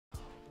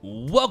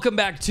Welcome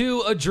back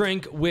to A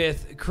Drink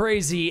with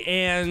Crazy,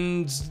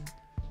 and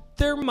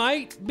there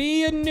might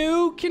be a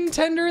new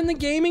contender in the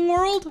gaming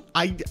world?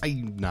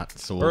 I'm not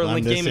sold or on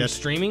in the this gaming yet.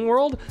 streaming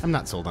world? I'm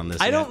not sold on this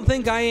I yet. don't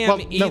think I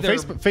am either. No,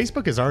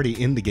 Facebook is already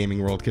in the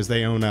gaming world because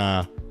they own,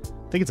 I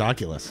think it's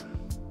Oculus.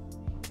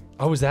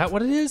 Oh, is that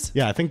what it is?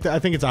 Yeah, I think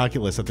it's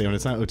Oculus that they own.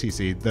 It's not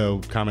OTC, though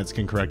comments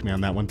can correct me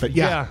on that one. But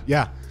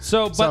yeah.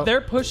 So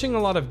they're pushing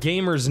a lot of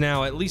gamers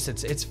now. At least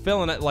it's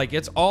filling it, like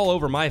it's all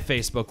over my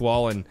Facebook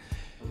wall, and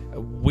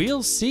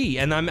we'll see.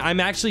 And I'm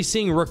actually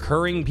seeing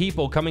recurring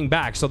people coming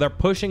back. So they're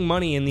pushing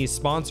money in these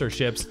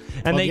sponsorships,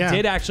 and they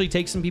did actually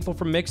take some people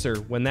from Mixer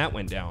when that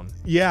went down.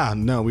 Yeah,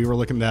 no, we were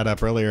looking that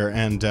up earlier,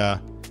 and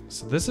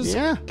so this is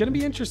gonna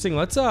be interesting.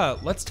 Let's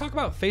talk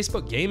about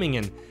Facebook gaming,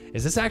 and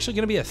is this actually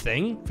gonna be a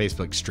thing?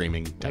 Facebook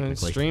streaming,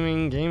 technically.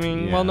 Streaming,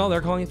 gaming. Yeah. Well, no, they're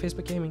calling it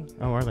Facebook gaming.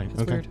 Oh, are they?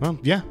 It's okay. weird. Well,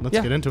 yeah, let's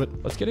get into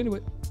it. Let's get into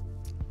it.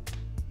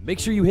 Make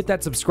sure you hit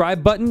that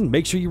subscribe button,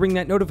 make sure you ring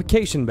that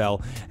notification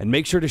bell, and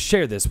make sure to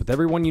share this with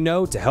everyone you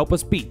know to help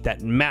us beat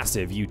that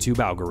massive YouTube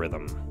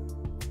algorithm.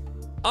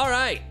 All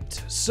right,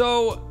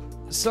 so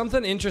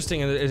something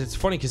interesting, and it's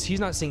funny because he's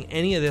not seeing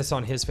any of this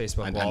on his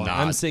Facebook wall.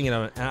 I'm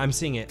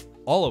seeing it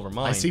all over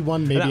mine. I see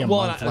one maybe a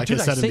month, like I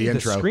said in the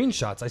intro. I sent you the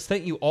screenshots. I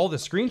sent you all the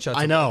screenshots.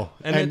 I know.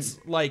 And it's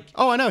like...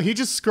 Oh, I know. He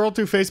just scrolled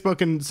through Facebook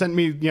and sent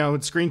me,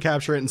 screen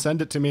capture it and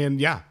send it to me, and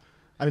yeah.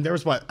 I mean, there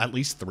was, at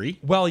least 3?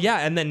 Well, yeah,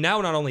 and then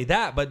now not only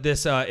that, but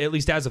this, at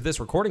least as of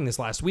this recording this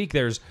last week,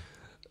 there's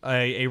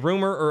a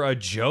rumor or a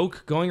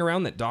joke going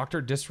around that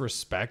Dr.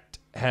 Disrespect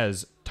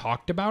has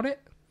talked about it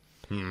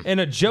in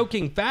a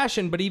joking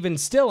fashion, but even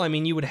still, I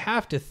mean, you would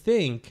have to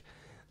think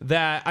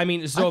that, I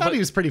mean... So I thought he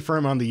was pretty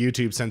firm on the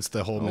YouTube since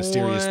the whole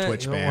mysterious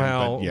Twitch ban,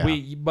 well,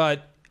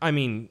 but I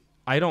mean...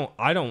 I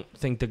don't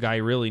think the guy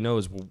really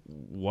knows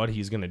what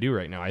he's going to do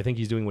right now. I think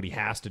he's doing what he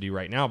has to do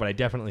right now, but I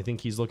definitely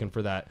think he's looking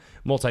for that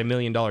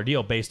multi-million-dollar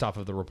deal based off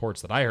of the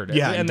reports that I heard.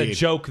 Yeah, and the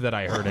joke that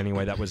I heard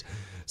anyway that was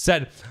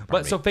said.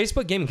 But so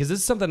Facebook gaming, because this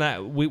is something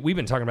that we've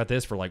been talking about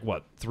this for like,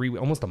 what,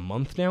 almost a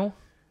month now?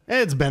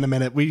 It's been a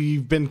minute.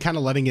 We've been kind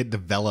of letting it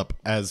develop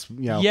as,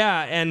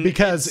 Yeah, and...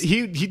 Because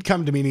he'd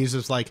come to me and he's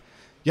just like,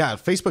 yeah,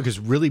 Facebook is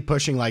really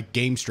pushing like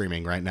game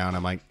streaming right now. And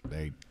I'm like,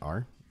 they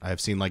are? I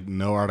have seen like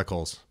no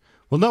articles.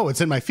 Well, no,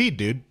 it's in my feed,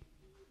 dude.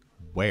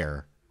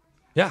 Where?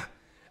 Yeah.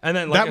 And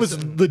then that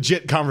was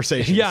legit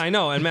conversation. Yeah, I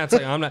know. And Matt's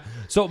like, I'm not.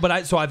 So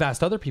I've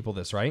asked other people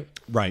this, right?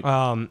 Right.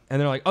 And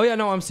they're like, oh yeah,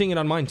 no, I'm seeing it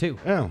on mine too.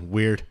 Oh,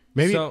 weird.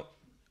 Maybe. So,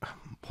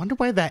 wonder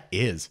why that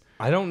is.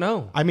 I don't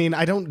know. I mean,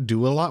 I don't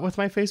do a lot with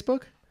my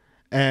Facebook,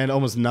 and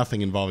almost nothing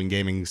involving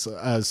gaming.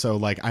 So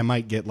like, I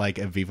might get like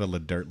a Viva La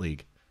Dirt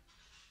League.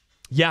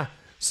 Yeah.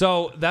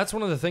 So that's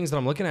one of the things that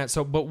I'm looking at.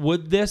 So, but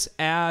would this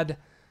add?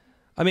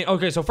 I mean,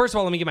 okay, so first of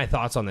all, let me get my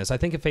thoughts on this. I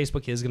think if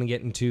Facebook is going to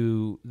get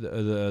into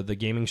the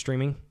gaming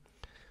streaming,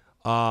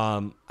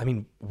 I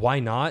mean, why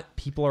not?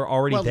 People are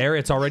already there.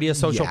 It's already a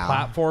social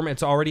platform.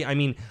 It's already, I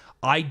mean,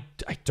 I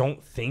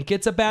don't think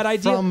it's a bad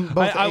idea.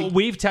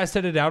 We've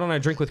tested it out on A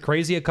Drink with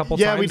Crazy a couple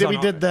times. Yeah, we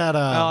did that.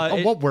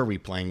 What were we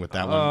playing with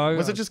that one?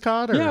 Was it just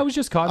COD? Or? Yeah, it was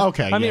just COD.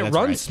 Okay, I mean, it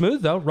runs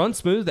smooth, though. Runs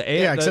smooth.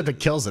 Except it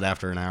kills it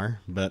after an hour,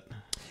 but...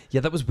 Yeah,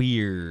 that was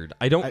weird.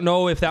 I don't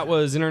know if that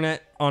was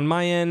internet on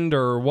my end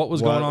or what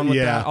was going on with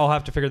that. I'll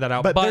have to figure that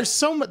out. But there's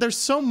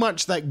so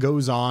much that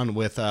goes on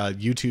with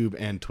YouTube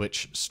and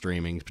Twitch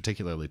streaming,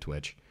 particularly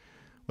Twitch,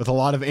 with a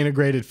lot of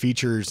integrated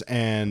features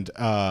and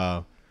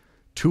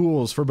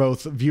tools for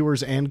both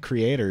viewers and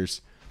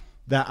creators,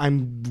 that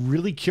I'm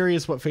really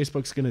curious what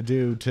Facebook's going to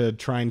do to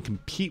try and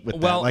compete with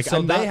that. Well,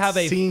 so they have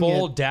a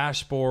full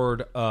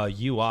dashboard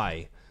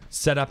UI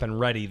set up and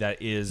ready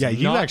that is... Yeah,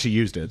 you actually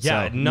used it.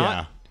 Yeah, so,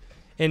 not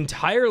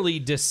entirely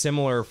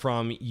dissimilar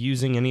from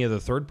using any of the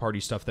third-party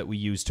stuff that we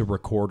use to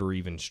record or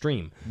even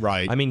stream.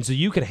 Right. I mean, so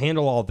you can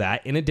handle all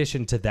that. In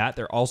addition to that,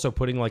 they're also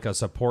putting like a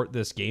support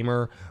this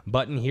gamer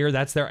button here.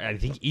 That's there. I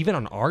think even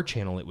on our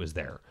channel it was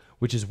there,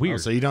 which is weird. Oh,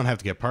 so you don't have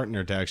to get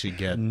partnered to actually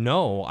get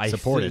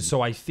supported. So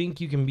I think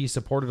you can be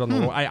supported on the...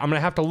 I'm going to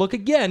have to look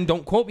again.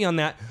 Don't quote me on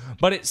that.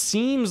 But it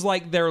seems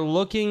like they're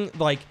looking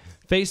like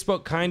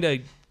Facebook kind of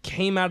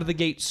came out of the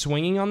gate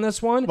swinging on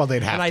this one. Well,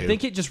 they'd have to. And I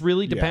think it just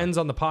really depends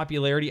on the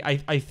popularity.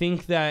 I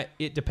think that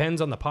it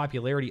depends on the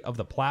popularity of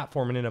the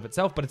platform in and of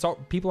itself, but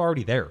people are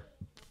already there.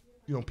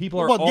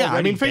 People are already there.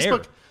 I mean,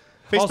 Facebook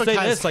I'll say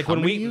has this, like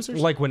when we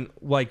users?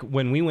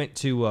 when we went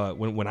to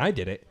when I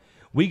did it,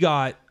 we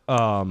got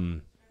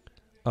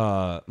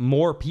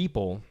more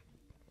people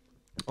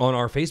on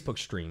our Facebook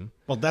stream.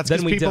 Well, that's than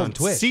because we did on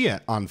people Twitch. see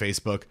it on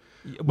Facebook.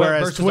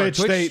 Whereas Twitch,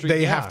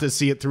 they have to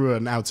see it through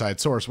an outside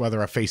source,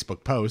 whether a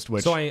Facebook post,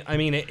 which... So, I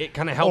mean, it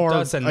kind of helped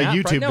us in a that.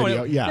 YouTube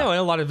video, No,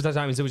 a lot of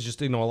times it was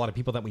just, a lot of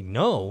people that we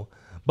know,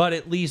 but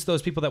at least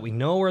those people that we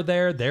know are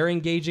there. They're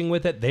engaging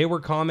with it. They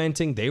were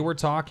commenting. They were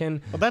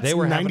talking. Well, that's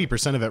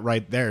 90% of it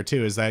right there,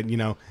 too, is that,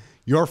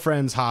 your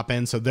friends hop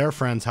in, so their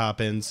friends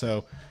hop in.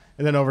 So,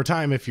 and then over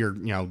time, if you're,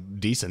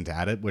 decent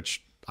at it,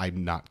 which...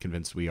 I'm not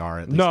convinced we are.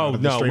 At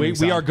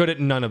least we are good at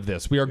none of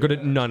this. We are good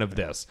at none of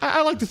this.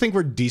 I like to think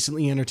we're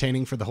decently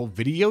entertaining for the whole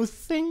video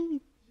thing,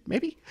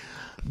 maybe.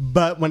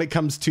 But when it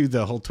comes to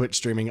the whole Twitch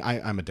streaming,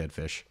 I'm a dead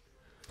fish.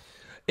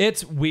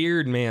 It's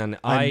weird, man.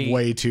 I'm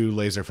way too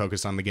laser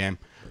focused on the game.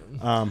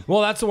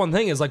 Well, that's the one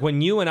thing is like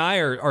when you and I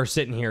are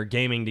sitting here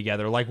gaming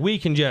together, like we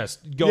can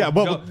just go.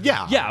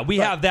 We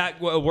have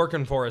that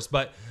working for us.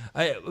 But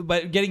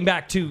getting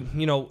back to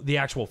the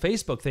actual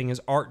Facebook thing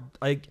is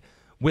like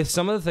with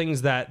some of the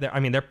things that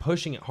they're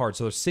pushing it hard,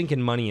 so they're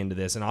sinking money into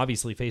this, and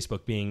obviously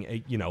Facebook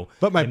being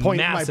But my point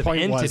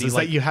entity, was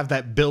that you have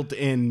that built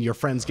in. Your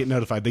friends get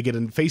notified; they get a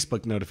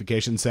Facebook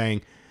notification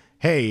saying,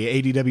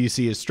 "Hey,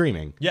 ADWC is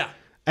streaming." Yeah.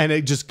 And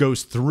it just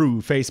goes through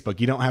Facebook.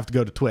 You don't have to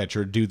go to Twitch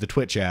or do the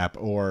Twitch app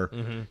or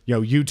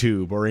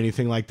YouTube or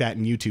anything like that.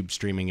 And YouTube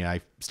streaming, I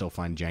still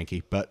find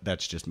janky, but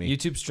that's just me.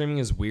 YouTube streaming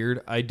is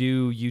weird. I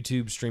do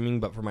YouTube streaming,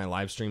 but for my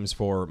live streams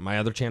for my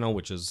other channel,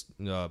 which is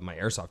my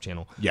Airsoft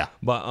channel. Yeah.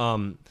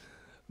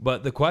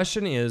 But the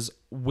question is,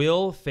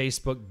 will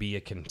Facebook be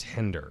a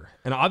contender?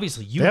 And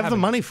obviously, they have the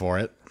money for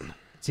it.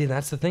 See,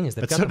 that's the thing is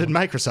that. So did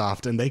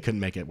Microsoft, and they couldn't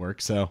make it work.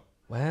 So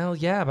well,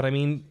 yeah, but I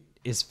mean.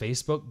 Is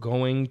Facebook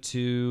going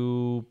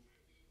to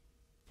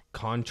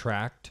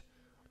contract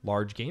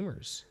large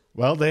gamers?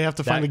 Well, they have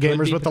to find the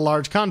gamers with the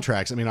large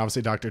contracts. I mean,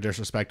 obviously, Dr.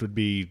 Disrespect would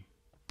be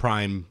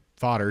prime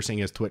fodder,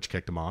 seeing as Twitch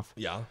kicked him off.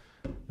 Yeah.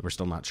 We're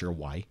still not sure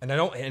why.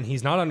 And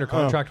he's not under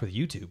contract with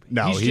YouTube.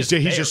 No, he's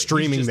just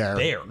streaming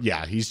there.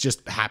 Yeah, he's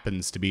just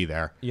happens to be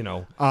there.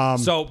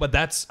 But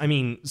that's,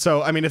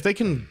 if they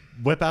can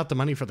whip out the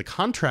money for the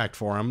contract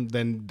for him,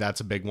 then that's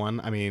a big one.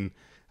 I mean,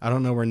 I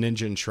don't know where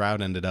Ninja and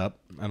Shroud ended up.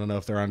 I don't know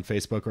if they're on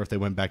Facebook or if they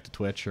went back to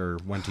Twitch or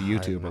went to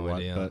YouTube or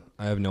what. But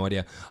I have no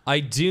idea.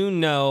 I do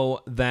know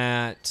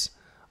that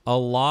a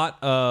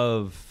lot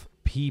of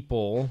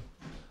people,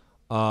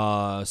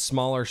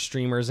 smaller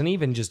streamers, and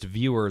even just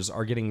viewers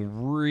are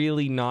getting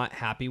really not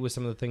happy with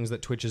some of the things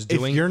that Twitch is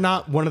doing. If you're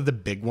not one of the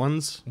big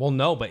ones, well,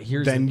 no, but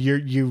you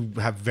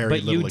have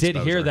very little exposure. But you did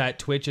hear that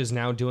Twitch is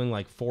now doing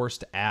like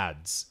forced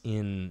ads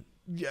in.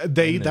 Yeah,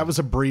 that was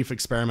a brief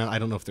experiment. I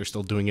don't know if they're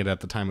still doing it at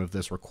the time of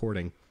this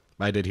recording.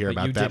 I did hear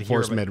about that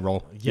forced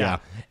mid-roll. Yeah.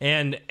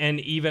 And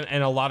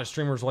a lot of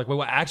streamers were like,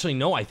 well, actually,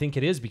 no, I think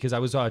it is because I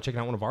was checking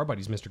out one of our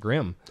buddies, Mr.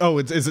 Grimm. Oh,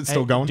 is it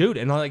still going? Dude,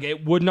 and like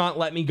it would not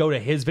let me go to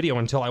his video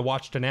until I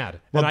watched an ad.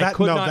 Well, and I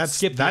could not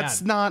skip the ad.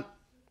 That's not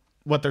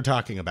what they're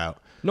talking about.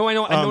 No, I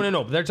know.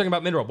 No. They're talking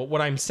about mid-roll. But what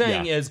I'm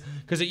saying is,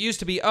 because it used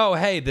to be, oh,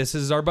 hey, this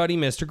is our buddy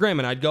Mr. Grimm,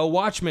 and I'd go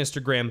watch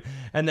Mr. Grimm,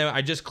 and then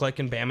I just click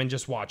and bam, and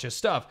just watch his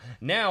stuff.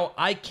 Now,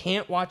 I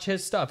can't watch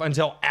his stuff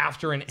until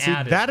after an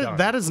ad is done.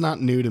 That is not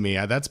new to me.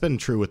 That's been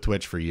true with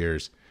Twitch for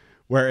years,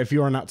 where if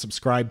you are not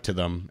subscribed to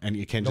them, and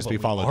you can't just be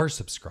followed. We are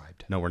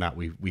subscribed. No, we're not.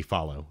 We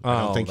follow. I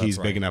don't think he's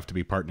big enough to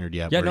be partnered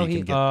yet. Yeah, no,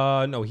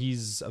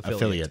 he's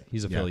affiliate.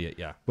 He's affiliate,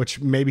 yeah. Which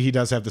maybe he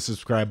does have the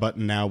subscribe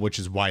button now, which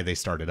is why they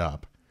started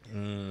up.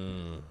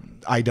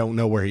 I don't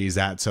know where he's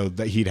at, so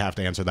that he'd have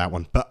to answer that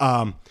one. But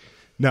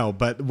no,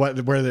 but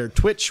where their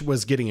Twitch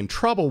was getting in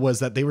trouble was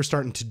that they were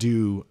starting to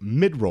do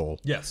mid-roll.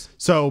 Yes.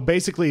 So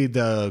basically,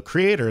 the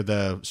creator,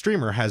 the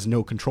streamer, has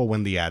no control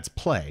when the ads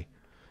play,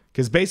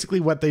 because basically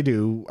what they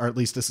do, or at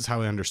least this is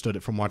how I understood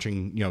it from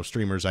watching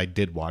streamers I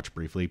did watch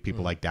briefly,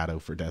 people like Datto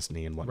for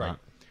Destiny and whatnot.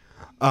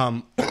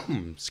 Right.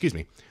 Excuse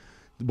me,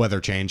 weather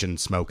change and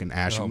smoke and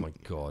ash. Oh my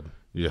god.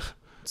 Yeah.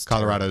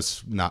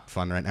 Colorado's not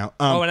fun right now.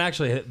 And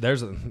actually,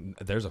 there's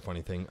a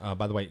funny thing.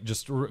 By the way,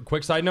 just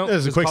quick side note.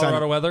 This is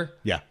Colorado weather.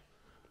 Yeah.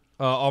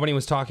 Albany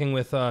was talking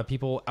with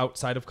people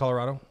outside of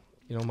Colorado.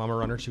 Mama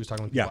Runner. She was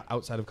talking with people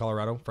outside of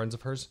Colorado, friends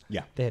of hers.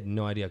 Yeah. They had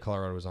no idea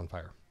Colorado was on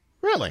fire.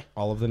 Really?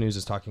 All of the news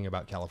is talking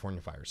about California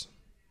fires.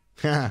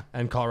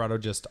 And Colorado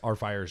our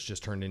fires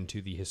just turned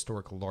into the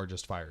historical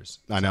largest fires.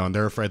 I know, and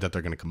they're afraid that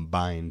they're going to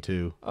combine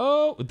too.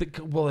 Oh,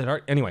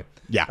 anyway.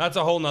 Yeah. That's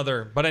a whole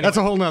nother, but anyway. That's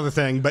a whole nother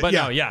thing, but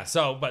yeah. No, yeah.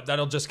 So, but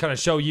that'll just kind of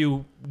show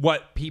you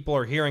what people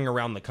are hearing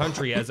around the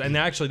country and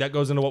actually that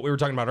goes into what we were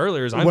talking about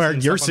earlier is where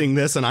you're seeing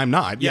this and I'm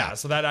not. Yeah.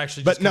 So that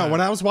actually But no,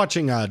 when I was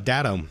watching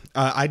Datto,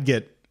 I'd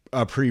get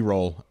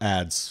pre-roll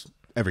ads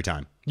every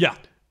time. Yeah.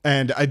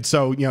 And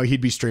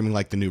he'd be streaming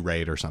like the new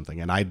raid or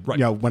something. And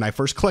when I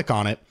first click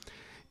on it,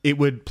 it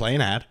would play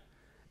an ad,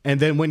 and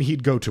then when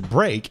he'd go to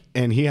break,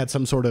 and he had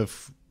some sort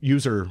of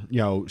user,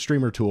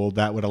 streamer tool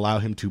that would allow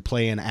him to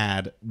play an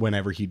ad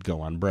whenever he'd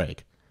go on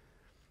break.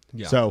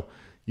 Yeah. So,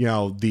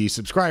 the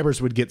subscribers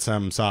would get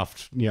some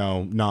soft,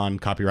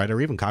 non-copyrighted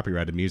or even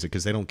copyrighted music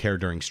because they don't care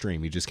during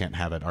stream. You just can't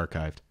have it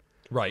archived.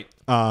 Right.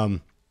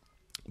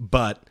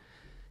 But,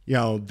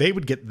 they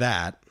would get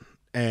that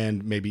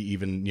and maybe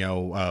even,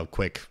 a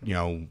quick,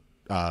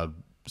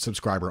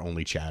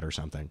 subscriber-only chat or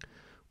something.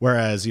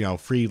 Whereas,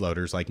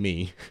 freeloaders like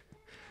me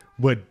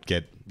would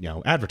get,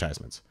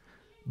 advertisements.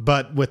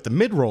 But with the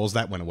mid-rolls,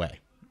 that went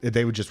away.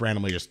 They would just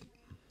randomly just...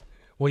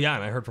 Well, yeah,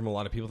 and I heard from a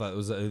lot of people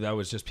that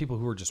was just people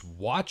who were just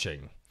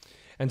watching.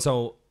 And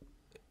so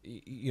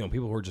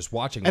people who are just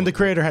watching. And the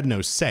creator had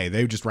no say.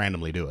 They would just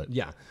randomly do it.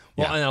 Yeah.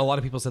 Well, Yeah. and a lot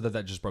of people said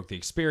that just broke the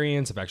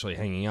experience of actually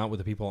hanging out with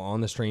the people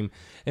on the stream.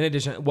 In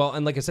addition, well,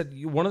 and like I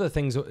said, one of the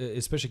things,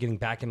 especially getting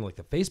back into like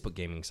the Facebook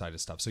gaming side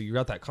of stuff. So you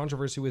got that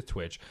controversy with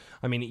Twitch.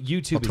 I mean,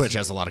 YouTube. Twitch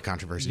has a lot of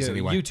controversies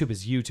anyway. YouTube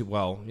is YouTube.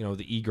 Well,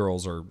 the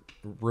e-girls are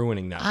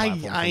ruining that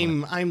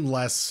platform. I'm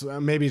less.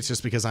 Maybe it's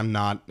just because I'm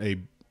not a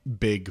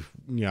big.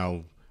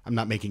 I'm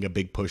not making a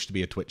big push to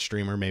be a Twitch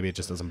streamer. Maybe it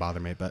just doesn't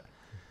bother me. But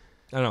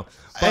I don't know.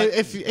 But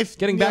if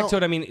getting back to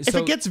it, I mean, if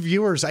it gets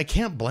viewers, I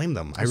can't blame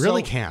them. I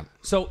really can't.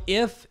 So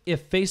if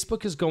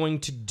Facebook is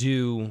going to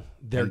do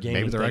their gaming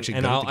maybe they're thing, actually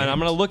and good at the I'm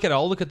going to games.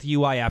 I'll look at the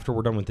UI after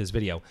we're done with this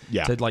video.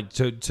 Yeah.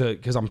 To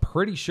because I'm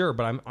pretty sure,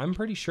 but I'm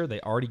pretty sure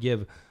they already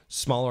give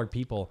smaller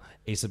people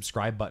a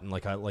subscribe button,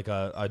 like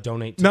a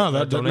donate.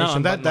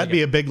 That'd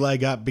be a big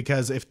leg up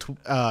because if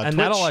and Twitch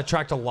that'll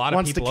attract a lot of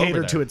wants people to cater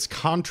over to there. its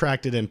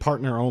contracted and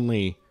partner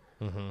only.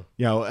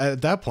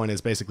 At that point,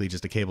 it's basically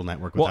just a cable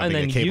network. Well, Without and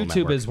being then a cable YouTube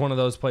network. is one of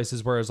those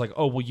places where it's like,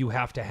 oh, well, you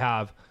have to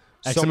have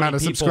X so amount many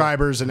of people.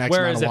 subscribers and X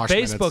Whereas amount of at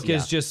watch Facebook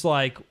minutes, is just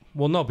like,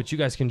 well, no, but you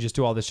guys can just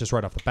do all this just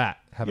right off the bat.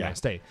 Have a Yeah. nice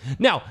day.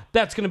 Now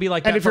that's going to be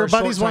like, And that if for your a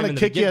short buddies time want in to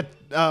the kick you beginning.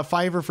 a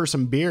 $5 for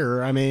some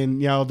beer, I mean,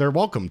 they're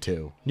welcome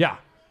to. Yeah.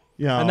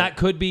 Yeah, And that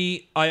could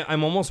be,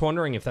 I'm almost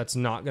wondering if that's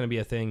not going to be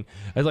a thing.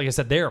 As like I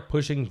said, they are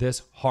pushing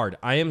this hard.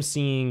 I am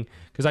seeing,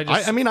 because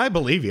I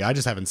believe you. I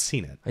just haven't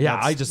seen it. Yeah,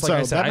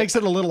 That makes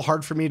it a little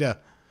hard for me to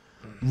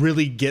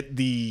really get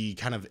the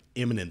kind of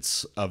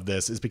imminence of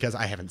this, is because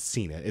I haven't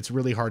seen it. It's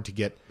really hard to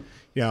get,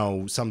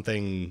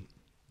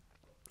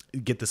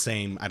 get the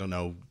same, I don't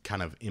know,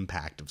 kind of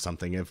impact of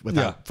something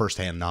without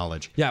firsthand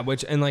knowledge. Yeah,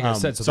 and like I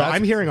said, so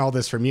I'm hearing all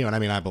this from you, and I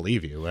mean, I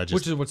believe you.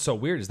 Which is what's so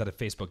weird is that if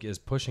Facebook is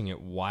pushing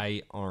it,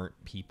 why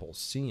aren't people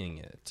seeing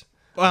it?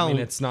 Well, I mean,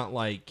 it's not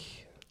like...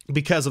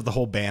 Because of the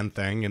whole band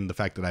thing and the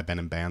fact that I've been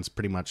in bands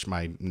pretty much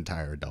my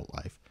entire adult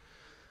life.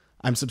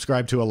 I'm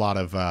subscribed to a lot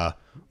of,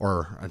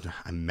 or I'm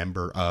a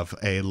member of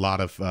a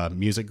lot of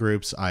music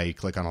groups. I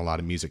click on a lot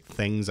of music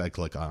things. I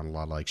click on a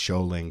lot of like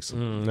show links,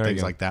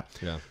 things like that.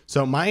 Yeah.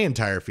 So my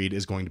entire feed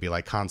is going to be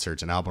like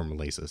concerts and album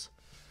releases.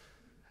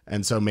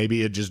 And so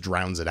maybe it just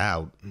drowns it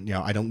out.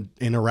 I don't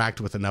interact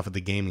with enough of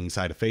the gaming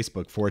side of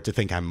Facebook for it to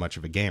think I'm much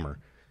of a gamer,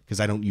 because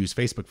I don't use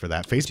Facebook for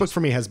that. Facebook for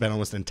me has been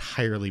almost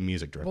entirely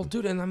music driven. Well,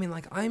 dude, and I mean,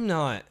 like, I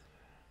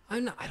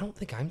don't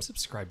think I'm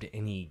subscribed to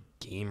any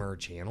gamer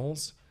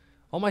channels.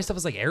 All my stuff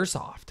is like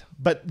Airsoft.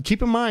 But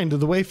keep in mind,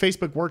 the way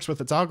Facebook works with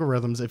its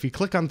algorithms, if you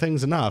click on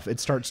things enough, it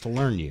starts to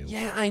learn you.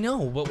 Yeah, I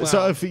know. But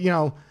So if,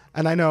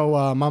 and I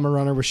know Mama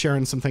Runner was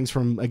sharing some things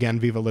from, again,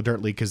 Viva La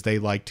Dirt League, because they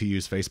like to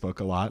use Facebook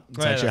a lot.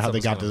 It's actually how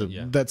they got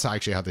to, that's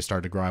actually how they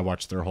started to grow. I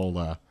watched their whole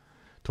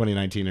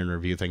 2019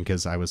 interview thing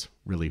because I was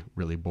really,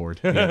 really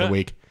bored the other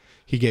week.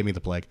 He gave me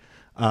the plague.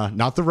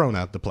 Not the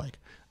Rona, the plague.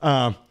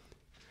 No,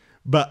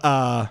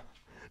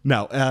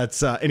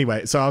 it's,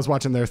 anyway, so I was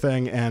watching their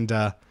thing, and,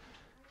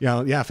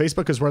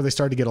 Facebook is where they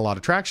started to get a lot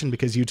of traction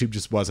because YouTube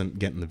just wasn't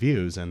getting the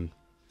views. And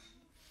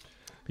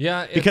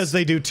yeah, because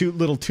they do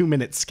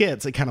 2-minute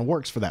skits, it kind of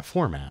works for that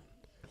format.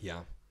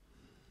 Yeah.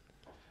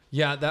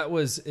 Yeah, that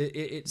was,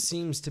 it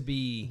seems to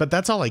be. But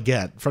that's all I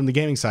get from the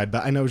gaming side.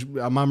 But I know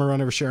Mama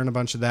Runner was sharing a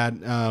bunch of that.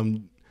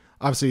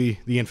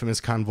 Obviously, the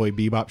infamous Convoy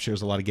Bebop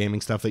shares a lot of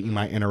gaming stuff that you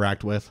might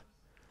interact with.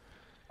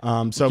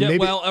 So yeah,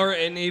 maybe,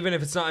 and even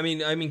if it's not, I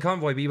mean,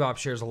 Convoy Bebop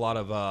shares a lot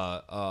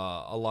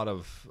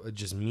of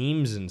just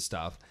memes and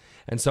stuff,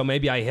 and so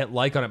maybe I hit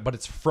like on it, but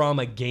it's from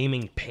a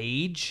gaming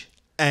page.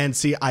 And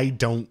see, I'm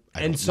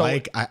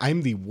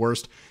the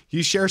worst.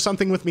 You share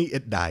something with me,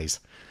 it dies.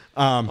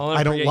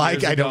 I don't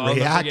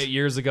react.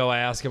 Years ago, I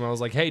asked him, I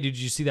was like, hey, did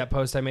you see that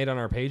post I made on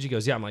our page? He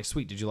goes, yeah. I'm like,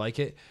 sweet, did you like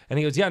it? And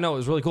he goes, yeah, no, it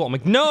was really cool. I'm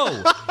like,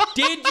 no,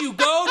 did you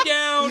go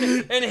down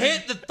and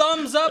hit the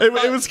thumbs up?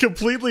 It was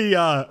completely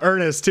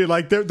earnest, too.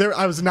 Like,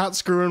 I was not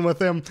screwing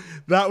with him.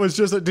 That was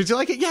just, did you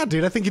like it? Yeah,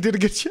 dude, I think you did a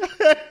good job.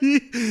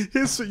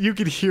 You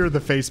could hear the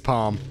face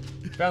palm.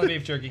 Found the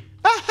beef jerky.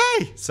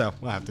 Hey! So,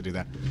 we'll have to do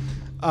that.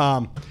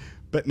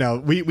 But no,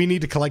 we need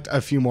to collect a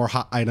few more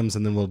hot items,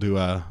 and then we'll do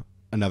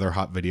another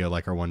hot video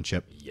like our one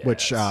chip,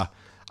 which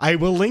I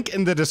will link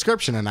in the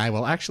description, and I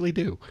will actually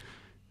do.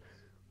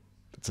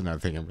 That's another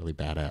thing I'm really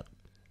bad at.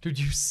 Dude,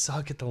 you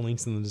suck at the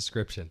links in the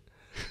description.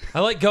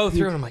 I go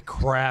through and I'm like,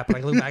 crap. And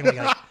I look back and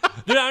I'm like,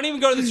 dude, I don't even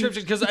go to the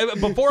description because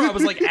before I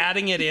was like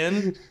adding it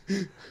in,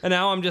 and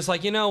now I'm just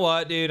like, you know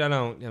what, dude, I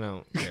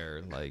don't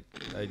care. Like,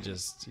 I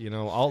just,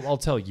 I'll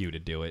tell you to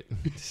do it.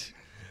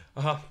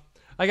 Because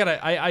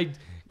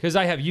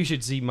you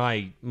should see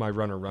my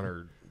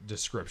runner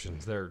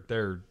descriptions.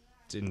 They're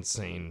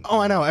insane. Oh,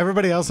 I know.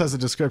 Everybody else has a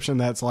description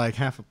that's like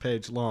half a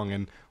page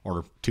long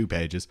or 2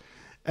 pages.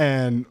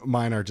 And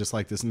mine are just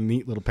like this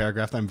neat little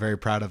paragraph that I'm very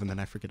proud of, and then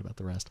I forget about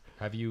the rest.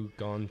 Have you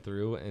gone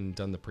through and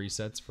done the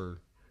presets for...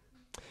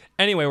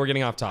 Anyway, we're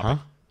getting off topic.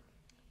 Huh?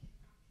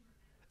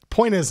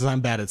 Point is I'm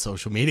bad at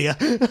social media.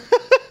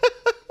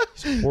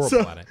 He's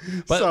horrible at it.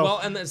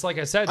 But, and it's like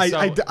I said...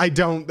 I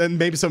don't... And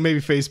maybe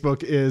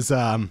Facebook is...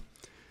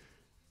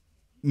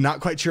 not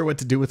quite sure what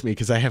to do with me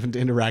because I haven't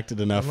interacted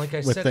enough Like I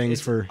with said,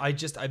 things for.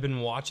 I've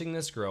been watching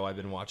this grow. I've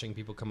been watching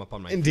people come up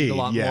on my Indeed, feed a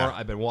lot yeah. more.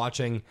 I've been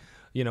watching,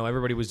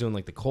 everybody was doing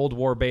like the Cold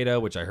War beta,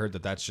 which I heard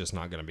that's just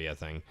not going to be a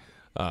thing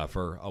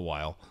for a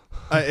while.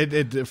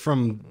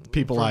 From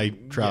people I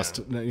trust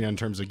in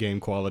terms of game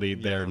quality,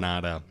 they're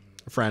not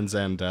friends.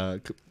 And I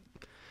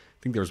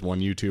think there was one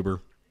YouTuber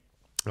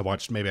I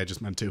watched. Maybe I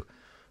just meant to,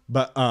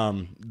 but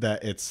that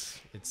it's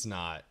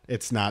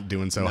not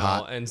doing so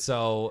hot. And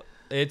so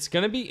it's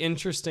going to be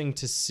interesting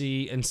to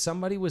see. And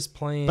somebody was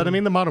playing. But I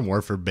mean, the Modern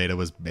Warfare beta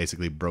was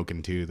basically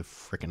broken too. The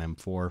freaking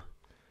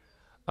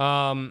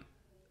M4.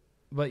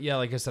 But yeah,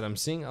 like I said, I'm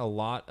seeing a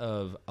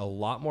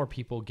lot more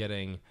people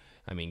getting.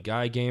 I mean,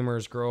 guy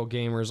gamers, girl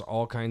gamers,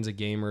 all kinds of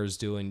gamers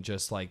doing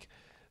just like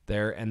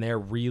they're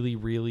really,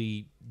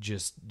 really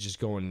just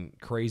going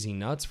crazy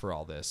nuts for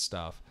all this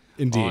stuff.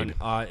 Indeed.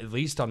 At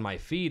least on my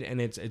feed,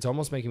 and it's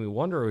almost making me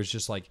wonder. It was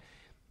just like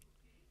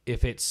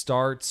if it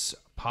starts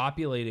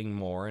populating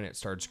more and it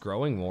starts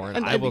growing more.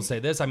 And I will say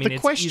this: I mean,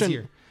 it's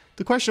easier.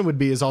 The question would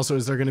be: is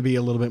there going to be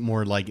a little bit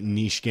more like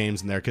niche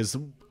games in there? Because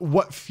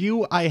what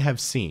few I have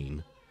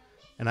seen,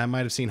 and I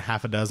might have seen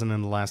half a dozen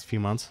in the last few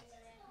months.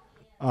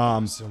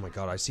 Oh my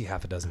god, I see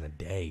half a dozen a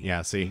day.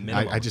 Yeah, see,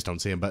 I just don't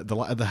see them. But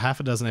the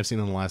half a dozen I've seen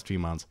in the last few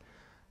months,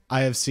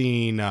 I have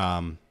seen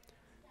Call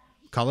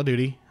of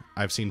Duty,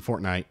 I've seen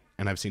Fortnite,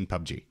 and I've seen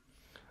PUBG.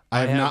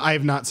 I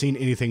have not seen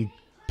anything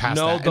past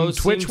that. And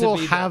Twitch will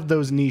have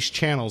those niche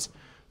channels.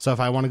 So if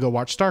I want to go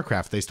watch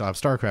StarCraft, they still have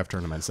StarCraft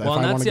tournaments. Well,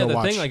 and that's the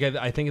other thing. Like,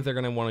 I think if they're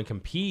going to want to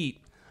compete,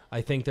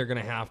 I think they're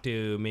going to have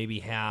to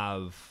maybe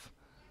have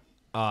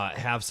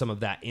some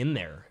of that in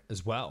there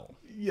as well.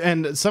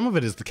 And some of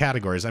it is the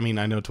categories. I mean,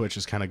 I know Twitch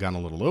has kind of gone a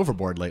little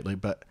overboard lately,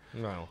 but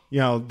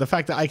the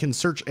fact that I can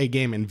search a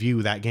game and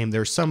view that game,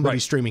 there's somebody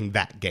streaming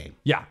that game.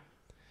 Yeah,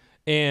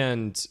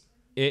 and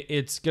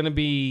it's going to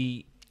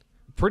be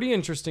pretty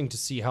interesting to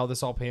see how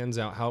this all pans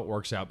out, how it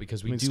works out,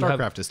 because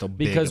StarCraft is still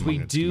big because we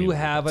do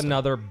have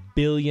another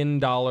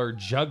billion-dollar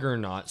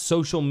juggernaut,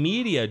 social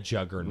media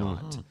juggernaut.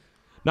 Mm-hmm.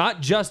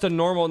 Not just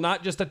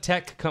a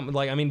tech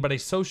company, but a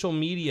social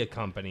media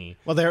company.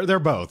 Well, they're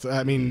both.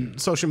 I mean,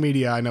 social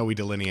media, I know we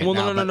delineate. Well,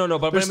 no,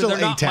 but they're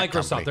not Microsoft.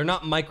 Company. They're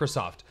not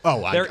Microsoft.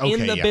 Oh, they're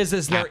in the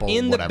business. Apple, they're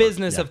in the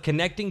business of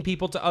connecting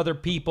people to other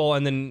people,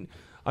 and then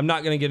I'm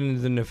not going to get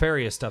into the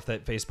nefarious stuff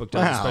that Facebook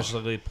does,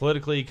 especially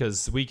politically,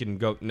 because we can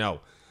go.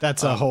 No,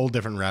 that's a whole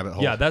different rabbit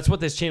hole. Yeah, that's what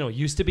this channel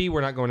used to be.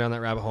 We're not going down that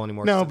rabbit hole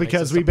anymore. No,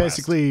 because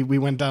we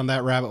went down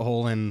that rabbit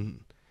hole, and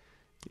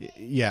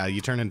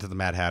you turn into the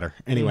Mad Hatter.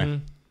 Anyway.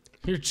 Mm-hmm.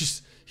 You're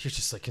just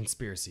like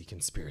conspiracy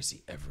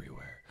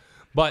everywhere.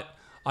 But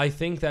I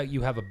think that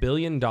you have $1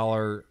 billion,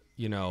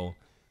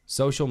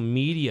 social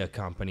media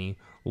company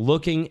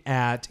looking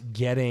at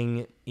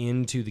getting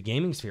into the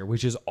gaming sphere,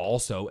 which is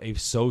also a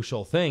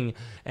social thing.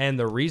 And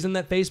the reason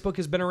that Facebook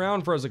has been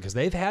around for us is because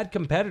they've had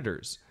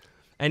competitors.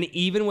 And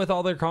even with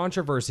all their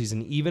controversies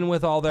and even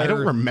with all their... I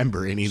don't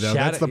remember any, though.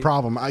 That's the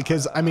problem.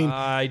 Because,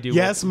 I do.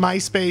 Yes,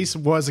 MySpace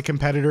was a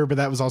competitor, but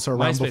that was also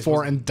around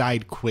before and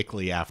died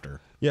quickly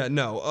after. Yeah,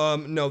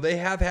 no, they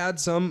have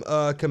had some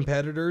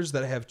competitors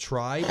that have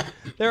tried.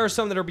 There are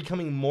some that are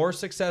becoming more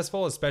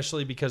successful,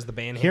 especially because the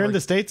ban here in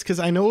the States, because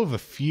I know of a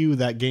few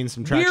that gained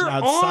some traction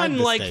outside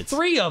the States.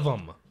 3 of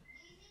them.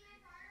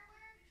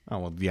 Oh,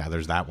 well, yeah,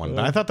 there's that one.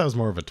 But I thought that was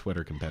more of a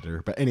Twitter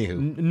competitor. But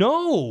anywho.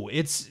 No,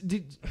 it's...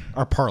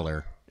 Our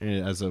Parler,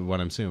 as of what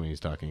I'm assuming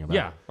he's talking about.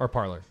 Yeah, our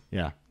Parler.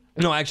 Yeah.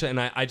 No, actually, and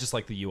I just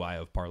like the UI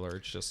of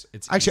Parler. It's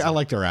actually, I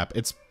like their app.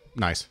 It's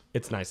nice.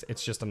 It's nice.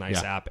 It's just a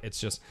nice app. It's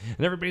just...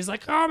 And everybody's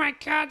like, oh my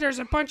God, there's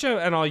a bunch of...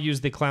 And I'll use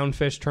the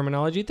clownfish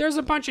terminology. There's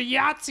a bunch of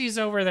Yahtzees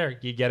over there.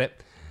 You get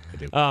it? I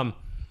do.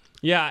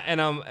 Yeah,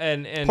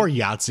 and poor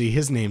Yahtzee,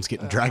 his name's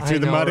getting dragged through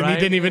the mud, right? And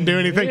he didn't even do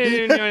anything. He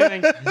didn't do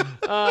anything.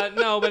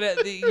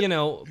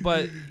 No,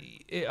 but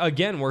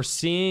again, we're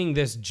seeing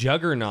this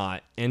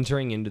juggernaut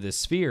entering into this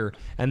sphere,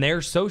 and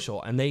they're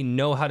social and they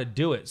know how to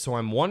do it. So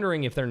I'm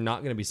wondering if they're not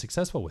going to be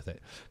successful with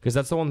it, because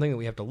that's the one thing that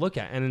we have to look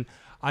at. And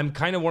I'm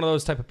kind of one of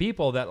those type of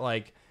people that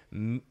like.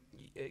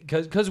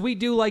 Because we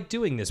do like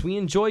doing this, we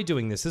enjoy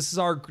doing this. This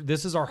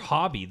is our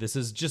hobby. This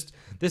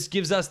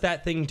gives us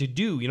that thing to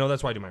do.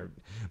 That's why I do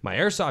my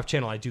airsoft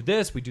channel. I do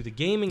this. We do the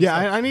gaming. Yeah,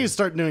 stuff. I need to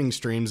start doing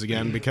streams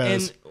again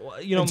because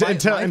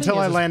until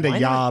I land a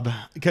yob.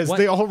 Because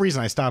the whole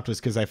reason I stopped was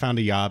because I found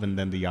a yob and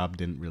then the yob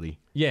didn't really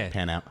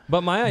pan out.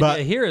 But my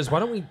idea here is why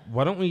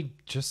don't we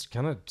just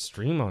kind of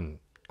stream on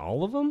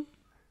all of them?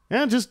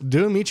 Yeah, just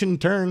do them each in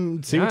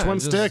turn, see which one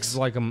sticks.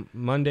 Like a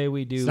Monday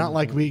we do. It's not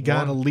like we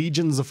got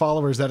legions of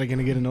followers that are going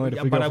to get annoyed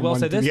if we go from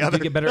one to the other.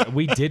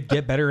 We did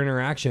get better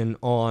interaction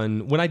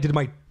when I did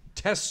my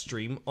test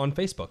stream on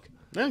Facebook.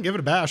 Yeah, give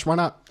it a bash. Why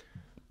not?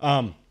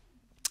 I'm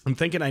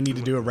thinking I need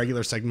to do a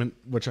regular segment,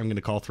 which I'm going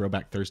to call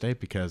Throwback Thursday,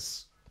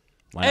 because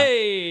why not?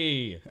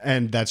 Hey!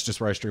 And that's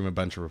just where I stream a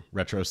bunch of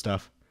retro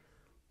stuff.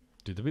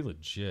 Dude, that'd be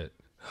legit.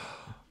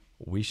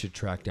 We should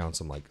track down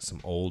some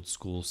old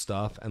school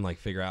stuff and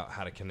figure out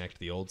how to connect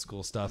the old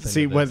school stuff.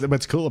 See,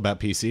 what's cool about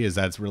PC is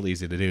that's really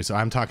easy to do. So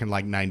I'm talking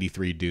like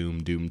 93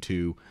 Doom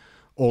 2,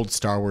 old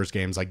Star Wars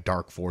games like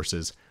Dark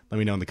Forces. Let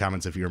me know in the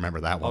comments if you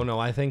remember that one. Oh no,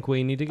 I think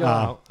we need to go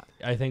out.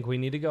 I think we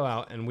need to go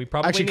out, and we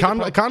probably Actually,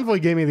 need to Convoy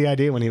gave me the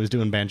idea when he was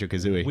doing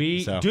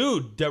Banjo-Kazooie.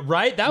 Dude,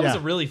 right? That was a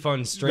really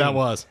fun stream. That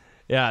was.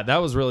 Yeah, that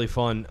was really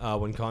fun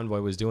when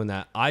Convoy was doing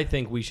that. I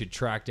think we should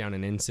track down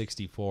an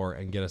N64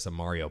 and get us a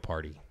Mario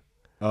Party.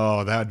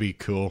 Oh, that would be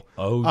cool.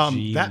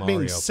 OG that being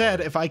Mario said,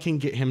 Party. if I can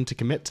get him to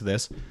commit to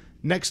this,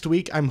 next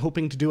week I'm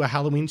hoping to do a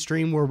Halloween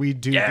stream where we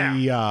do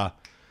the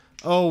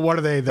what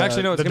are they?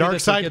 Actually, no, it's the gonna be Dark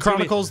this Side week. It's gonna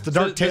be- Chronicles, the so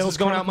Dark Tales. This is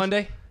going out Chronicles?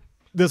 Monday.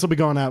 This will be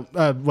going out.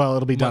 Well,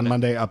 it'll be done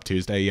Monday up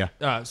Tuesday.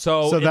 Yeah.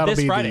 So that'll this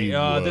be Friday,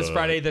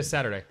 the, this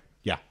Saturday,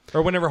 Yeah.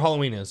 or whenever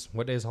Halloween is.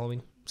 What day is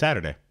Halloween?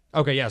 Saturday.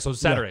 Okay, yeah, so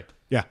Saturday.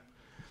 Yeah.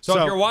 So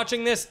if you're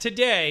watching this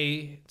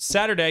today,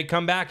 Saturday,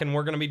 come back and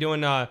we're going to be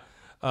doing a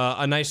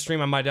nice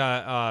stream. I might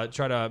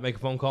try to make a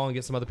phone call and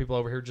get some other people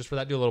over here just for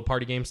that. Do a little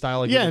party game style.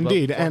 Like Yeah,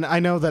 indeed. And I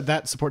know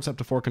that supports up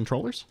to 4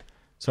 controllers.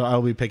 So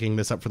I'll be picking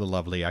this up for the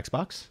lovely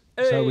Xbox.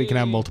 So we can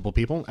have multiple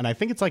people. And I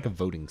think it's like a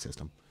voting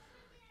system.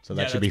 So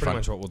that should be fun. Pretty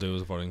much what we'll do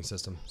is a voting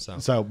system.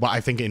 But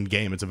I think in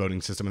game it's a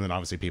voting system, and then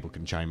obviously people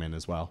can chime in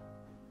as well.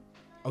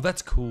 Oh,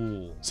 that's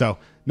cool. So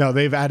no,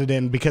 they've added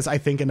in because I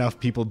think enough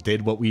people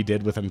did what we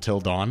did with Until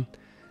Dawn,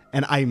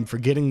 and I'm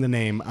forgetting the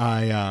name.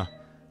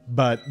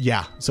 But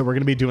yeah, so we're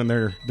gonna be doing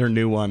their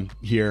new one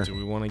here. Do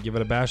we want to give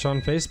it a bash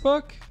on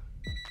Facebook?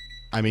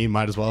 I mean,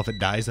 might as well. If it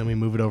dies, then we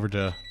move it over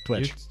to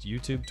Twitch.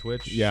 YouTube,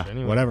 Twitch. Yeah,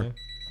 anyway, whatever. Yeah.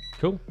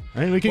 Cool. I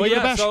mean, we can give it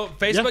a bash. So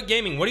Facebook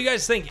gaming. What do you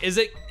guys think? Is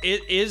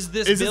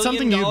this Is it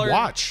something you'd $1 billion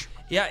watch?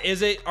 Yeah,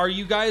 is it? Are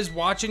you guys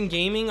watching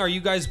gaming? Are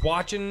you guys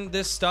watching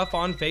this stuff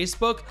on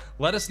Facebook?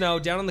 Let us know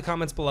down in the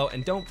comments below.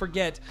 And don't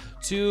forget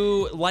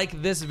to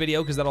like this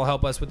video because that'll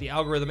help us with the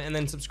algorithm. And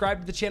then subscribe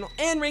to the channel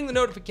and ring the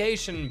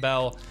notification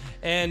bell.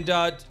 And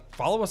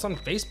follow us on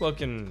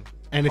Facebook. And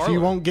if you Parler.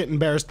 won't get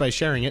embarrassed by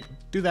sharing it,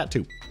 do that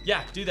too.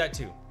 Yeah, do that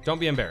too. Don't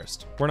be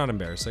embarrassed. We're not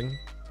embarrassing.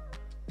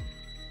 I'm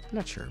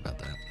not sure about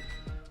that.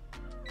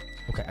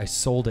 Okay, I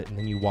sold it and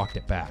then you walked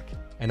it back.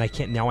 And I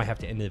can't, now I have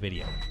to end the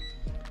video.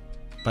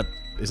 But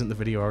isn't the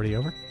video already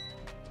over?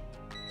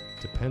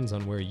 Depends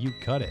on where you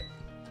cut it.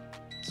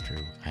 It's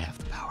true. I have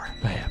the power.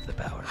 I have the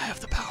power. I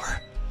have the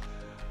power.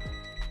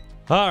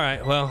 All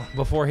right, well,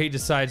 before he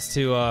decides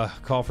to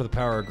call for the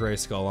power of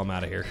Grayskull, I'm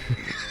out of here.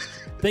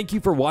 Thank you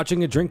for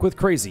watching A Drink with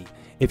Crazy.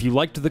 If you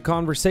liked the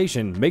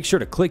conversation, make sure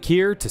to click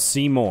here to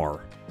see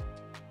more.